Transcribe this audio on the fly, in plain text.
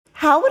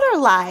How would our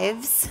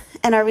lives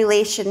and our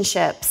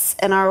relationships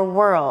and our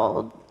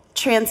world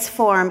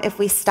transform if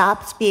we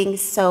stopped being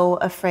so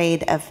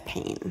afraid of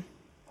pain?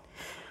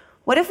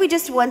 What if we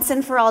just once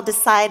and for all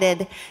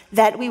decided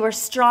that we were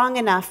strong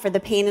enough for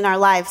the pain in our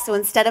lives, so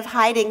instead of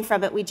hiding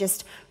from it, we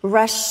just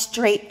rushed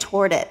straight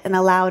toward it and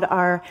allowed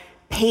our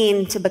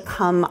pain to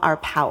become our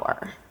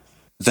power?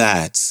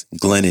 That's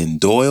Glennon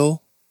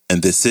Doyle,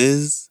 and this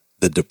is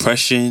the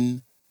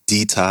Depression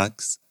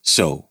Detox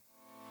Show.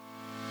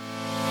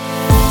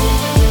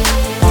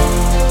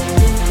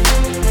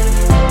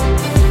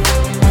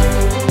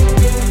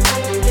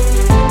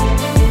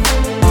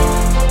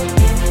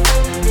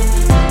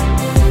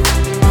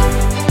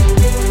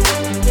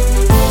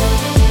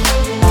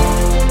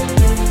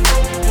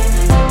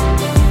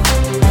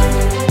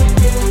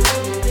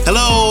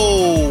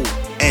 Hello,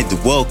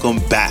 and welcome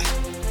back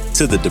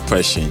to the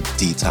Depression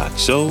Detox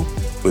Show,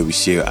 where we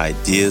share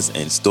ideas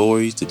and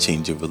stories to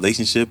change your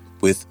relationship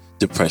with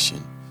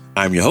depression.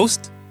 I'm your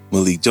host,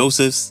 Malik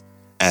Josephs.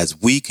 As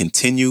we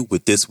continue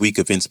with this week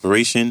of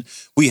inspiration,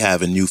 we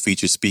have a new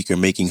featured speaker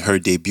making her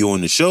debut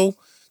on the show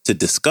to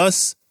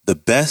discuss the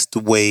best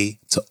way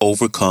to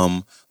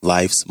overcome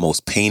life's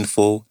most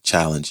painful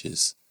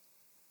challenges.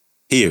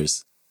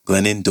 Here's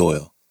Glennon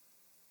Doyle.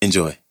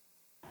 Enjoy.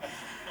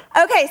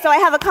 Okay, so I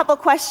have a couple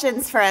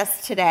questions for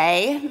us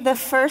today. The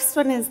first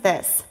one is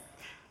this.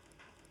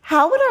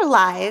 How would our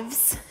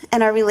lives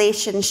and our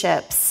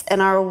relationships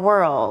and our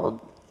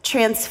world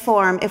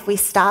transform if we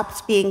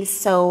stopped being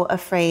so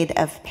afraid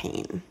of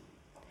pain?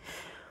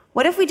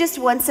 What if we just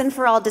once and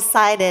for all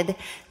decided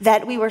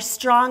that we were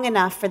strong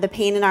enough for the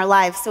pain in our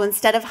lives, so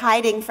instead of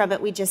hiding from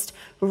it, we just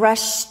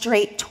rushed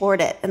straight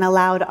toward it and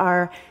allowed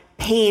our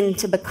pain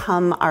to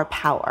become our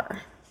power?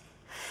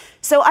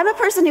 So I'm a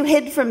person who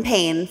hid from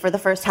pain for the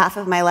first half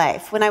of my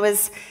life. When I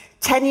was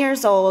 10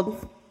 years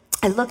old,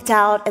 I looked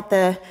out at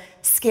the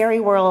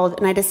scary world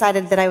and I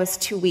decided that I was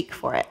too weak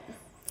for it.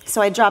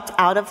 So I dropped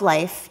out of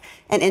life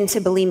and into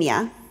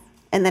bulimia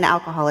and then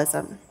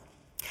alcoholism.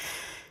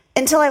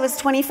 Until I was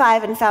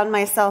 25 and found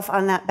myself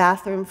on that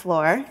bathroom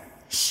floor,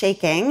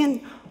 shaking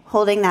and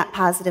holding that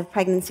positive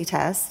pregnancy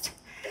test,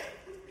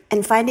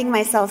 and finding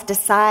myself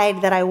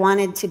decide that I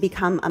wanted to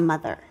become a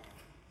mother.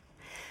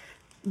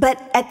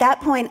 But at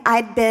that point,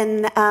 I'd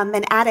been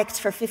an addict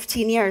for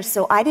 15 years,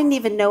 so I didn't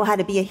even know how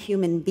to be a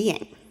human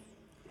being.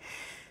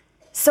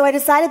 So I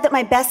decided that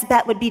my best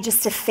bet would be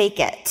just to fake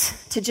it,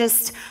 to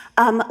just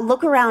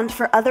look around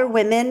for other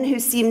women who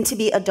seemed to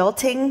be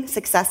adulting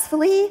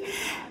successfully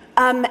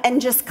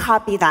and just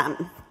copy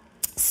them.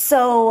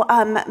 So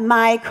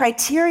my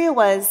criteria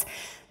was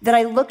that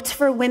I looked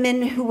for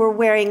women who were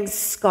wearing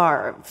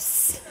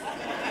scarves.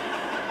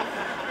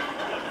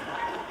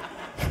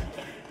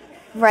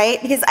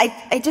 Right? Because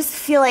I just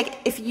feel like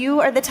if you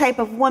are the type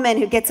of woman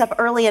who gets up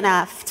early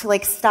enough to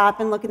stop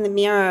and look in the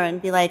mirror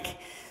and be like,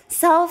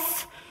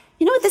 self,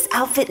 you know what this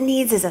outfit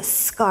needs is a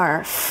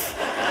scarf.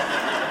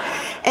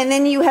 And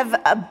then you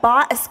have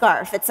bought a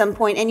scarf at some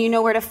point and you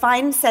know where to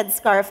find said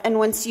scarf. And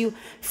once you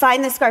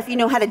find the scarf, you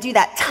know how to do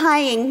that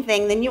tying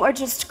thing, then you are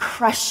just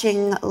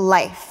crushing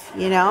life,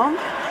 you know?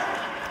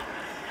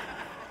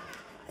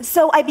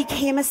 So I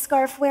became a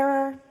scarf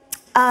wearer.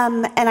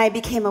 And I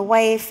became a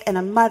wife and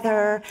a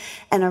mother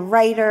and a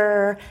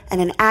writer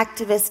and an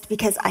activist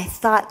because I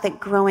thought that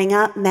growing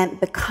up meant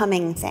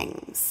becoming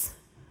things,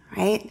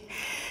 right?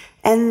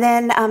 And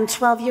then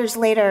 12 years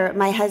later,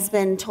 my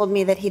husband told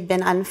me that he'd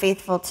been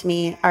unfaithful to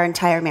me our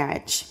entire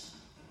marriage.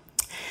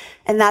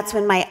 And that's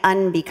when my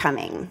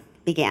unbecoming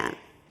began.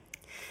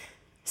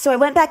 So I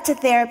went back to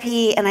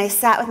therapy and I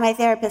sat with my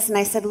therapist and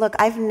I said, look,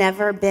 I've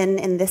never been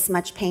in this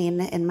much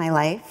pain in my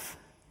life.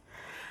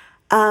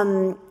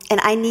 And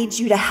I need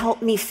you to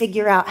help me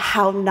figure out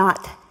how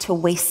not to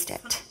waste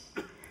it.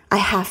 I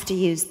have to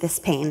use this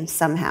pain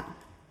somehow.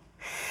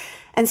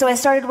 And so I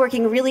started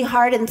working really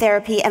hard in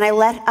therapy, and I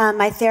let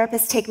my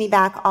therapist take me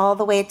back all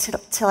the way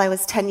till I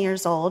was 10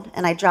 years old,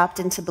 and I dropped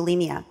into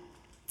bulimia.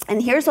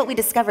 And here's what we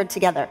discovered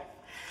together.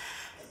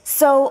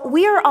 So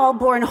we are all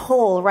born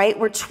whole, right?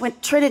 We're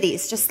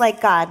trinities, just like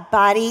God,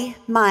 body,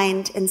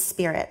 mind, and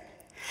spirit.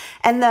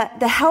 And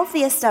the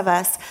healthiest of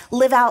us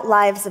live out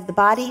lives of the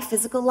body,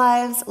 physical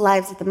lives,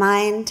 lives of the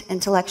mind,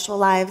 intellectual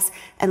lives,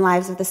 and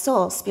lives of the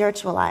soul,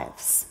 spiritual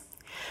lives.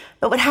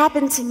 But what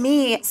happened to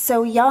me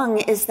so young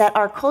is that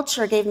our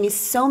culture gave me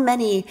so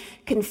many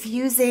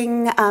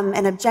confusing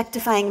and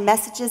objectifying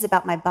messages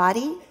about my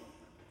body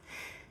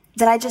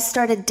that I just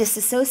started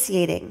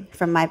disassociating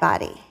from my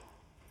body,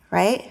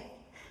 right?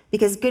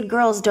 Because good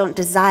girls don't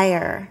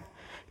desire,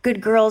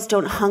 good girls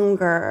don't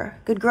hunger,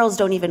 good girls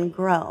don't even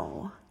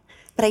grow.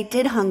 But I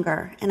did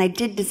hunger, and I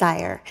did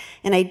desire,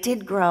 and I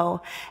did grow.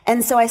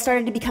 And so I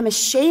started to become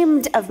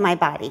ashamed of my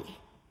body.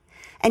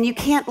 And you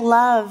can't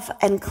love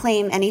and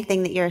claim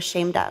anything that you're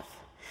ashamed of.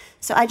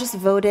 So I just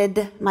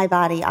voted my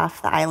body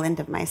off the island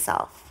of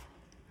myself,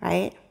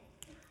 right?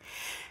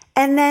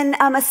 And then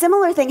a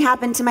similar thing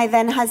happened to my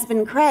then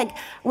husband, Craig.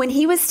 When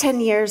he was 10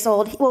 years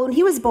old, when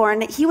he was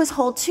born, he was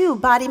whole too,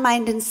 body,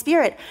 mind, and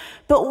spirit.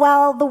 But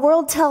while the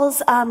world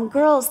tells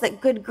girls that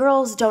good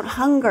girls don't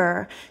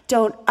hunger,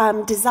 don't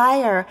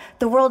desire,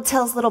 the world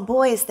tells little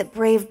boys that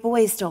brave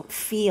boys don't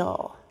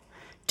feel,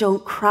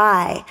 don't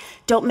cry,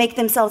 don't make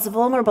themselves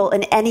vulnerable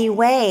in any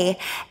way.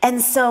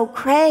 And so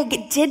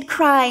Craig did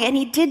cry and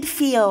he did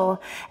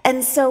feel.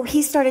 And so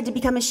he started to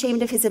become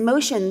ashamed of his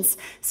emotions.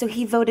 So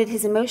he voted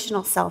his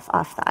emotional self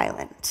off the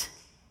island,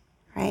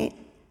 right?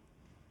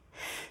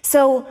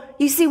 So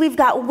you see, we've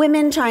got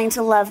women trying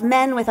to love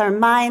men with our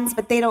minds,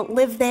 but they don't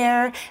live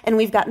there. And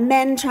we've got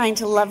men trying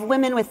to love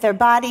women with their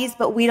bodies,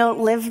 but we don't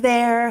live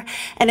there.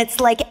 And it's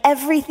like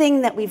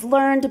everything that we've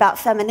learned about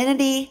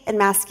femininity and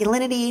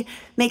masculinity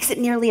makes it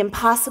nearly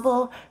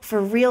impossible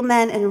for real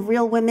men and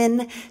real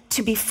women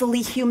to be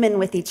fully human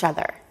with each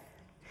other,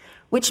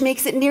 which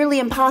makes it nearly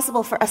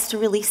impossible for us to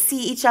really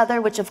see each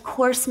other, which of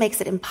course makes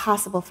it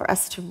impossible for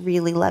us to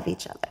really love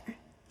each other.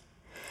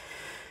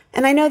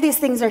 And I know these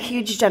things are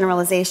huge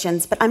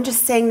generalizations, but I'm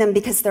just saying them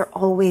because they're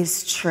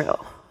always true,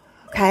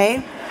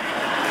 okay?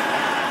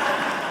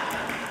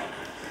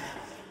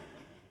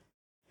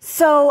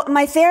 So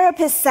my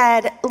therapist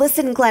said,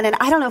 listen, Glennon,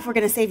 I don't know if we're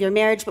going to save your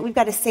marriage, but we've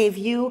got to save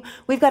you.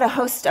 We've got to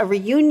host a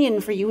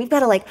reunion for you. We've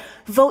got to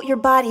vote your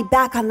body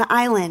back on the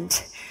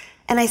island.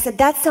 And I said,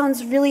 that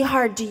sounds really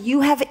hard. Do you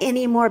have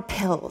any more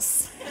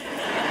pills?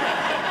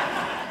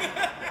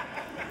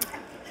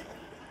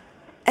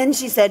 And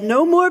she said,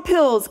 no more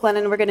pills,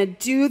 Glennon. We're going to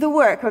do the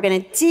work. We're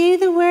going to do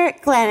the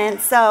work,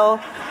 Glennon. So,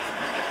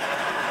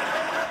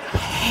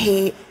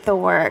 hate the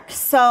work.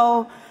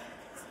 So,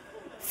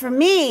 for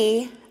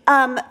me,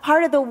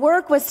 part of the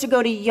work was to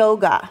go to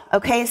yoga,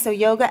 okay? So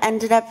yoga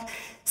ended up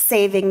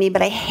saving me,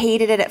 but I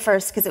hated it at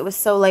first because it was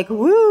so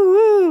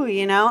woo,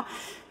 you know?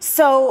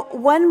 So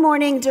one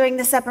morning during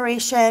the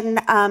separation,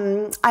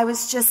 I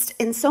was just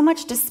in so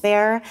much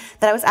despair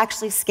that I was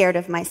actually scared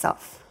of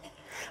myself.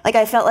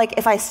 I felt like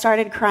if I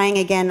started crying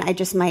again, I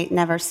just might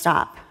never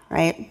stop,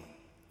 right?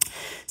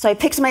 So I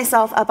picked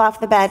myself up off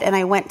the bed and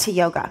I went to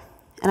yoga.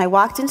 And I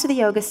walked into the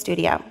yoga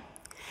studio.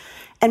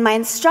 And my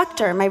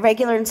instructor, my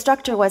regular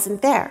instructor,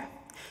 wasn't there.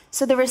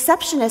 So the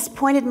receptionist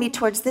pointed me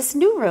towards this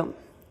new room.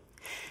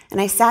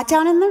 And I sat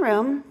down in the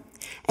room,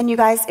 and you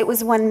guys, it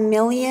was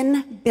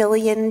 1,000,000,000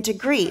 billion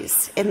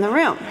degrees in the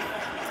room.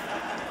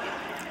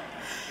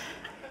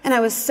 And I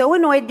was so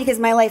annoyed because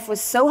my life was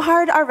so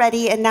hard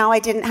already, and now I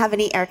didn't have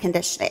any air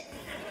conditioning,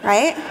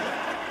 right?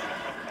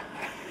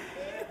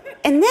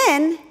 And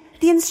then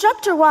the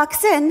instructor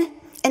walks in,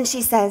 and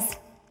she says,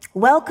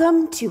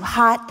 welcome to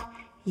hot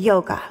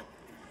yoga.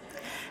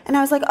 And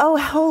I was like, oh,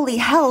 holy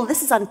hell,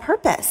 this is on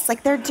purpose.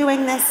 They're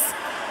doing this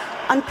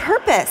on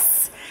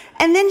purpose.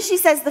 And then she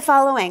says the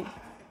following: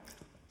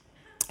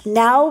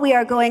 now we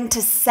are going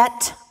to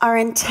set our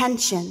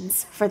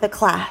intentions for the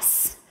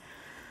class.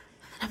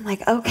 And I'm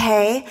like,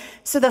 okay.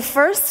 So the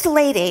first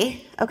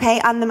lady, okay,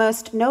 on the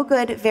most no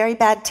good, very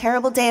bad,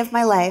 terrible day of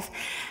my life,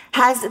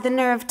 has the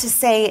nerve to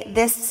say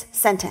this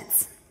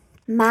sentence: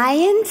 my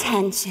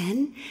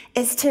intention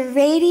is to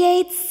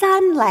radiate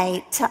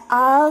sunlight to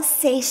all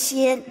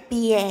sentient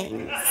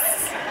beings.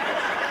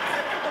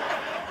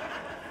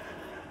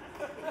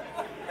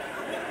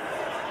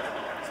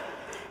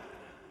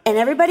 And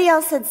everybody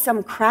else said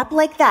some crap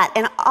like that.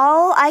 And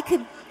all I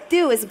could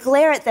do is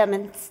glare at them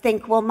and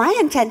think, well, my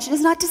intention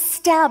is not to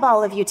stab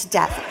all of you to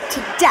death.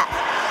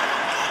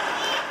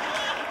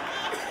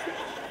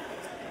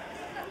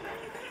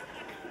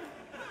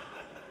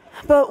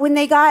 But when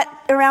they got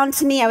around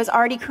to me, I was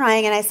already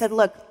crying, and I said,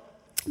 look,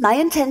 my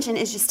intention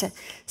is just to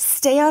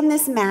stay on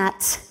this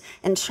mat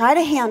and try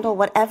to handle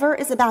whatever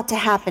is about to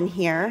happen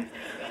here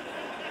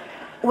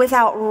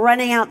without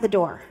running out the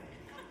door.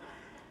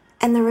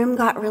 And the room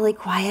got really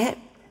quiet,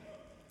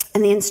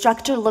 and the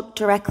instructor looked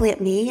directly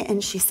at me,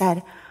 and she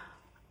said,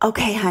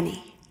 okay,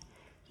 honey,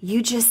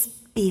 you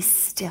just be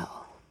still.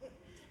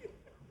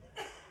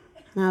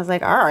 And I was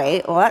like, all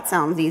right, well, that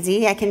sounds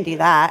easy. I can do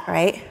that,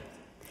 right?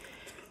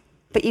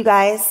 But you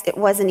guys, it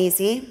wasn't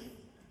easy.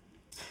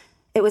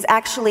 It was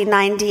actually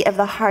 90 of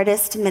the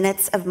hardest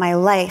minutes of my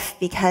life,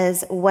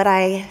 because what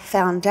I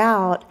found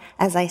out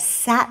as I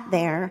sat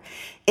there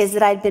is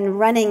that I'd been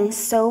running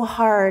so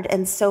hard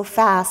and so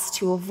fast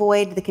to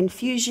avoid the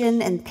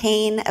confusion and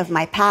pain of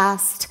my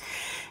past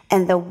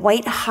and the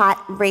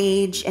white-hot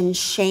rage and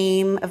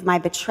shame of my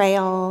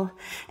betrayal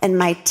and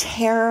my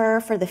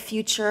terror for the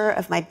future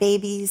of my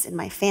babies and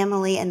my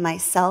family and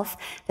myself,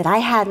 that I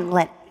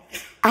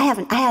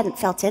hadn't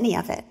felt any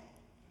of it,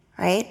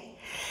 right?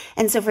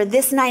 And so for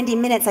this 90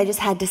 minutes, I just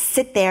had to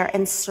sit there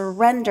and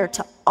surrender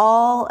to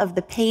all of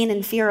the pain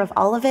and fear of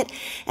all of it.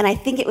 And I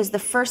think it was the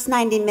first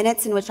 90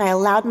 minutes in which I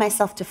allowed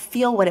myself to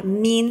feel what it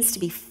means to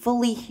be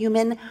fully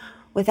human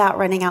without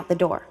running out the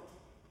door.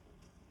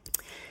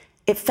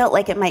 It felt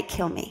like it might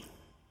kill me.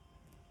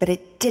 but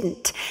it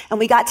didn't. And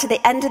we got to the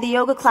end of the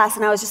yoga class,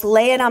 and I was just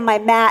laying on my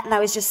mat, and I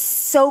was just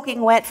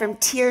soaking wet from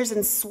tears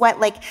and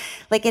sweat, like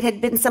it had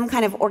been some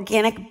kind of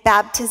organic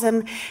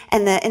baptism.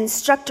 And the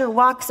instructor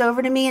walks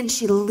over to me, and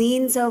she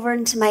leans over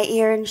into my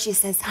ear, and she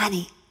says,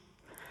 "Honey,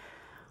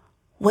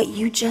 what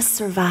you just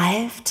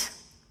survived,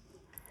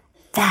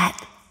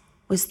 that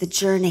was the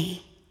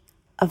journey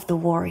of the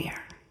warrior."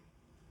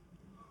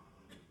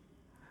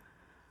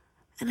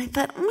 And I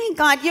thought, oh my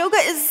God, yoga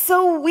is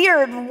so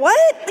weird.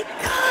 What?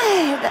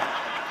 Like,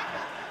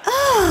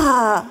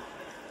 God.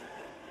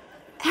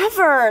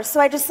 Ever.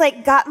 So I just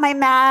got my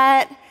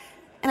mat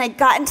and I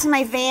got into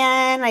my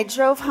van. I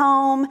drove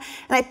home,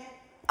 and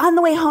on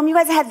the way home, you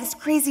guys, I had this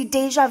crazy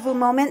deja vu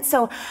moment.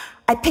 So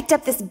I picked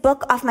up this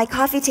book off my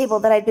coffee table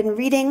that I'd been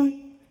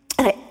reading,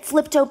 and I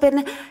flipped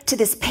open to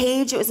this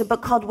page. It was a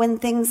book called When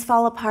Things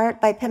Fall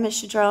Apart by Pema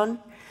Chödrön.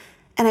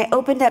 And I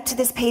opened up to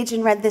this page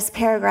and read this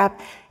paragraph.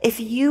 If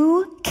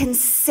you can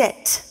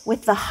sit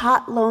with the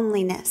hot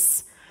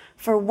loneliness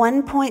for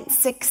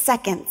 1.6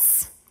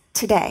 seconds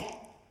today,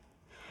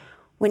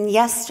 when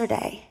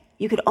yesterday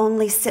you could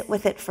only sit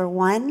with it for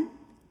one,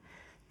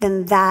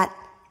 then that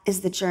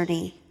is the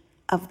journey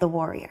of the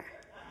warrior.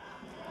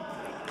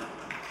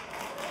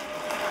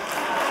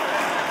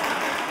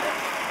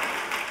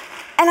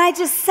 And I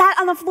just sat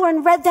on the floor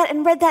and read that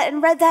and read that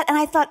and read that. And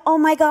I thought, oh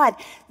my God,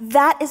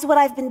 that is what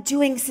I've been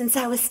doing since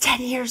I was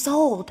 10 years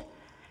old,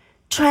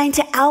 trying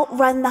to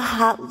outrun the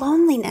hot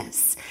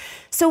loneliness.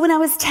 So when I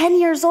was 10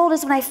 years old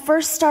is when I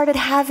first started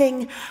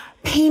having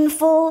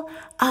painful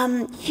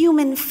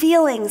human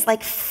feelings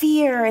like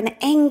fear and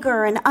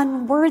anger and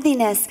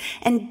unworthiness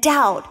and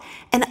doubt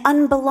and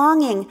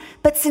unbelonging.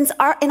 But since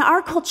in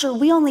our culture,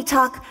 we only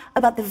talk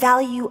about the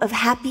value of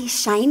happy,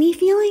 shiny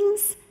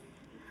feelings,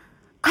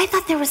 I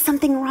thought there was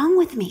something wrong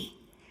with me.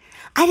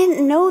 I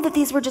didn't know that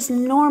these were just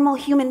normal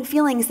human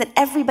feelings that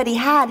everybody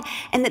had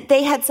and that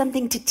they had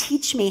something to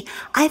teach me.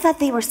 I thought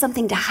they were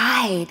something to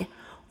hide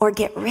or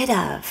get rid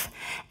of.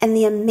 And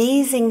the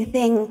amazing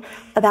thing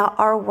about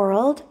our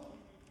world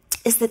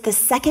is that the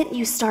second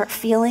you start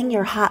feeling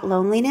your hot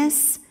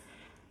loneliness,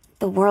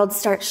 the world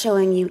starts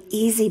showing you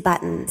easy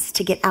buttons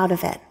to get out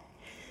of it.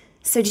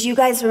 So do you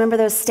guys remember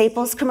those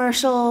Staples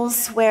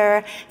commercials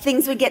where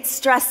things would get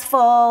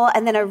stressful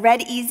and then a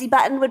red easy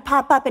button would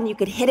pop up and you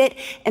could hit it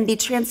and be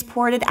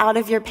transported out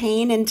of your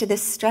pain into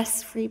this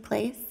stress-free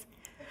place?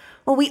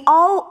 Well, we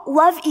all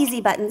love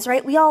easy buttons,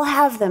 right? We all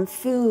have them.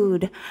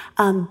 Food,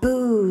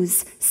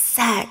 booze,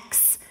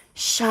 sex,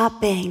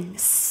 shopping,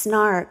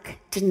 snark,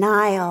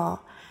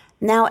 denial.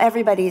 Now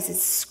everybody's is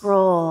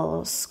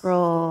scroll,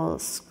 scroll,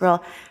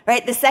 scroll,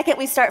 right? The second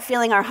we start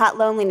feeling our hot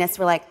loneliness,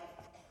 we're like,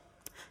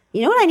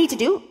 you know what I need to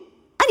do?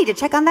 I need to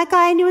check on that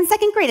guy I knew in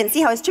second grade and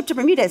see how his trip to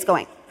Bermuda is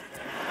going.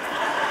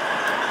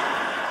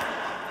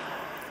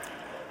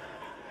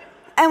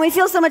 And we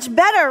feel so much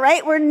better,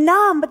 right? We're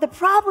numb. But the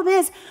problem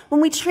is when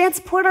we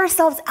transport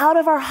ourselves out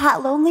of our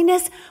hot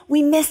loneliness,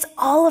 we miss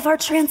all of our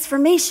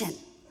transformation.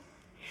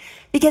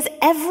 Because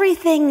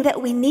everything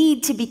that we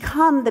need to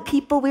become the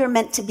people we are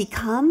meant to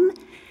become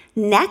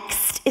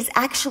next is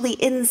actually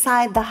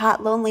inside the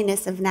hot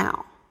loneliness of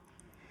now.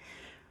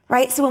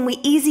 Right? So when we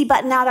easy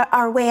button out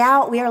our way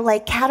out, we are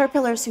like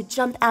caterpillars who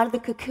jumped out of the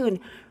cocoon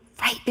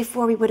right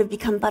before we would have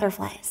become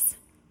butterflies.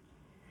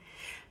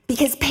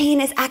 Because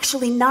pain is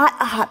actually not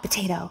a hot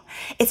potato.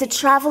 It's a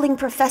traveling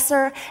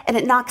professor, and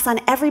it knocks on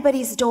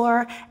everybody's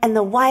door, and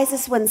the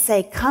wisest ones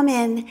say, come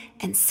in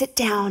and sit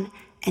down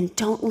and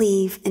don't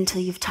leave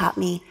until you've taught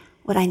me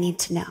what I need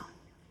to know.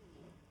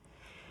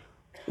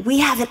 We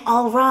have it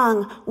all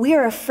wrong. We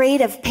are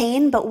afraid of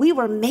pain, but we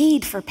were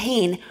made for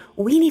pain.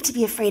 We need to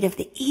be afraid of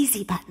the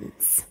easy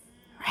buttons,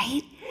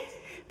 right?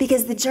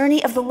 Because the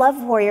journey of the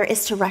love warrior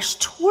is to rush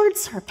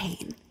towards her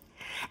pain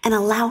and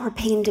allow her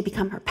pain to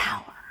become her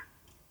power.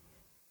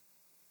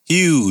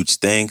 Huge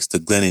thanks to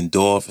Glennon and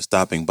Doyle for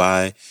stopping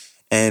by.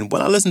 And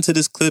when I listened to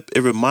this clip,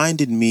 it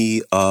reminded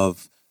me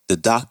of the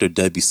Dr.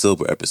 Debbie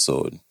Silber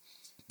episode.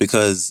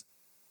 Because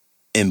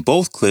in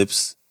both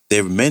clips,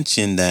 they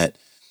mentioned that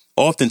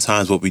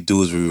oftentimes what we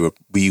do is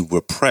we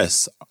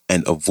repress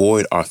and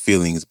avoid our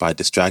feelings by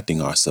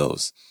distracting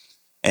ourselves.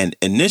 And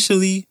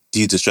initially,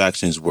 these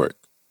distractions work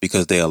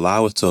because they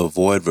allow us to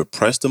avoid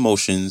repressed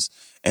emotions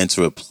and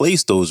to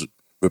replace those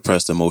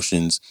repressed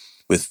emotions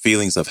with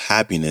feelings of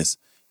happiness,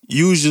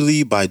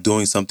 usually by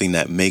doing something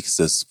that makes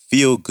us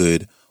feel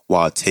good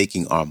while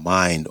taking our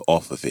mind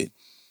off of it.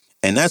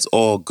 And that's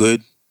all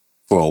good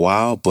for a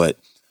while, but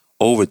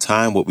over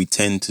time, what we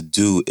tend to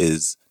do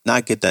is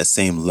not get that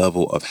same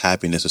level of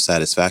happiness or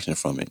satisfaction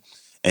from it.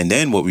 And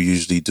then what we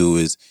usually do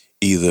is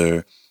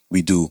either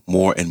we do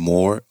more and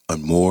more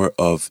and more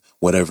of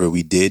whatever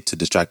we did to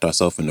distract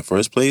ourselves in the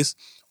first place,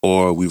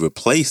 or we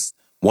replace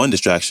one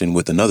distraction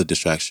with another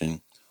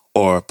distraction,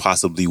 or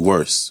possibly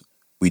worse,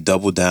 we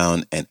double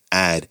down and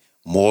add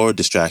more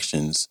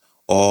distractions,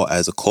 all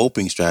as a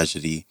coping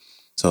strategy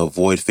to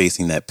avoid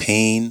facing that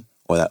pain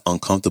or that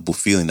uncomfortable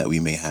feeling that we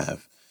may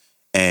have.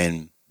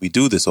 And we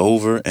do this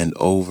over and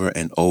over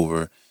and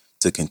over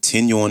to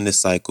continue on this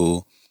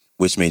cycle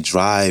which may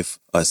drive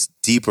us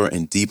deeper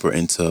and deeper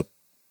into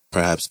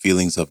perhaps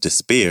feelings of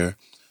despair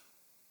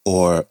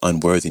or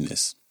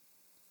unworthiness.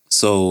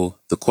 So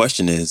the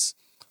question is,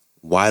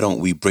 why don't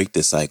we break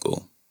this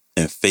cycle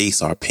and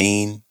face our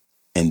pain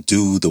and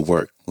do the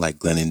work, like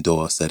Glennon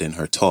Doyle said in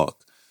her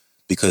talk?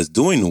 Because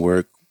doing the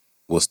work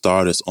will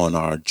start us on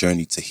our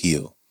journey to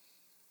heal.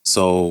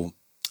 So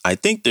I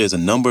think there's a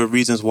number of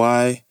reasons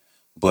why,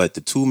 but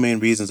the two main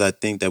reasons I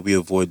think that we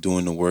avoid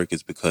doing the work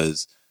is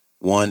because,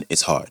 one,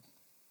 it's hard.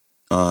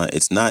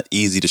 It's not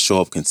easy to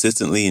show up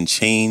consistently and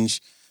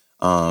change.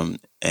 And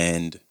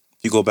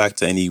if you go back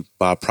to any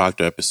Bob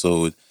Proctor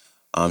episode,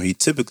 he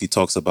typically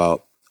talks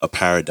about a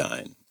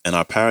paradigm. And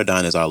our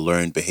paradigm is our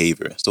learned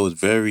behavior. So it's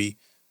very,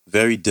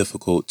 very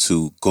difficult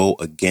to go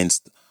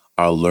against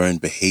our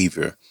learned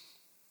behavior,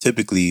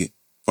 typically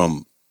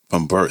from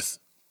birth.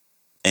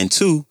 And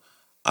two,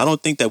 I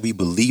don't think that we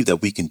believe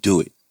that we can do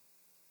it.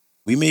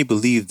 We may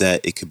believe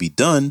that it could be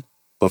done,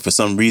 but for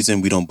some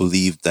reason we don't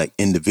believe that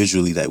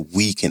individually that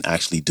we can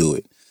actually do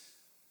it.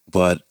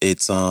 But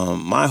it's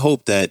my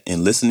hope that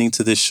in listening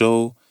to this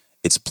show,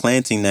 it's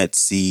planting that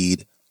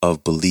seed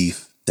of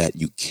belief that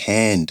you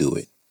can do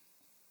it.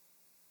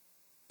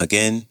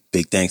 Again,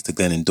 big thanks to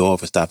Glennon Doyle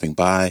for stopping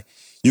by.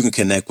 You can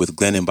connect with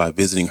Glennon by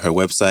visiting her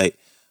website,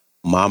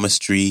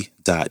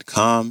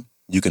 mamastree.com.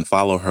 You can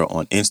follow her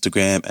on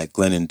Instagram at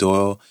Glennon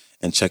Doyle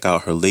and check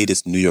out her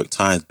latest New York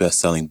Times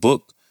bestselling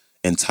book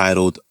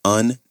entitled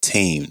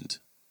Untamed.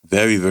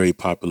 Very, very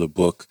popular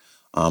book.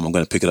 I'm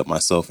going to pick it up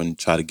myself and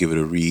try to give it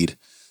a read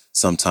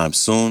sometime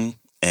soon.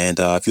 And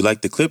if you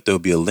like the clip, there will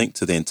be a link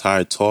to the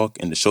entire talk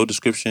in the show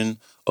description,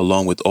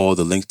 along with all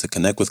the links to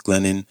connect with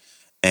Glennon.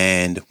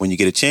 And when you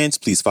get a chance,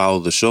 please follow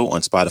the show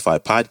on Spotify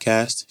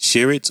Podcast,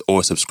 share it,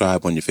 or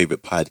subscribe on your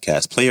favorite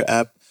podcast player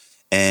app.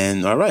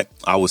 And all right,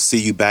 I will see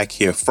you back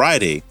here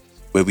Friday,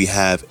 where we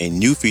have a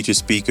new featured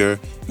speaker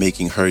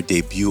making her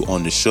debut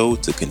on the show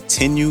to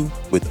continue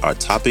with our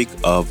topic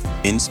of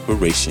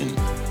inspiration.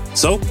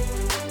 So,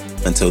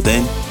 until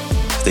then,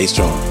 stay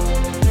strong.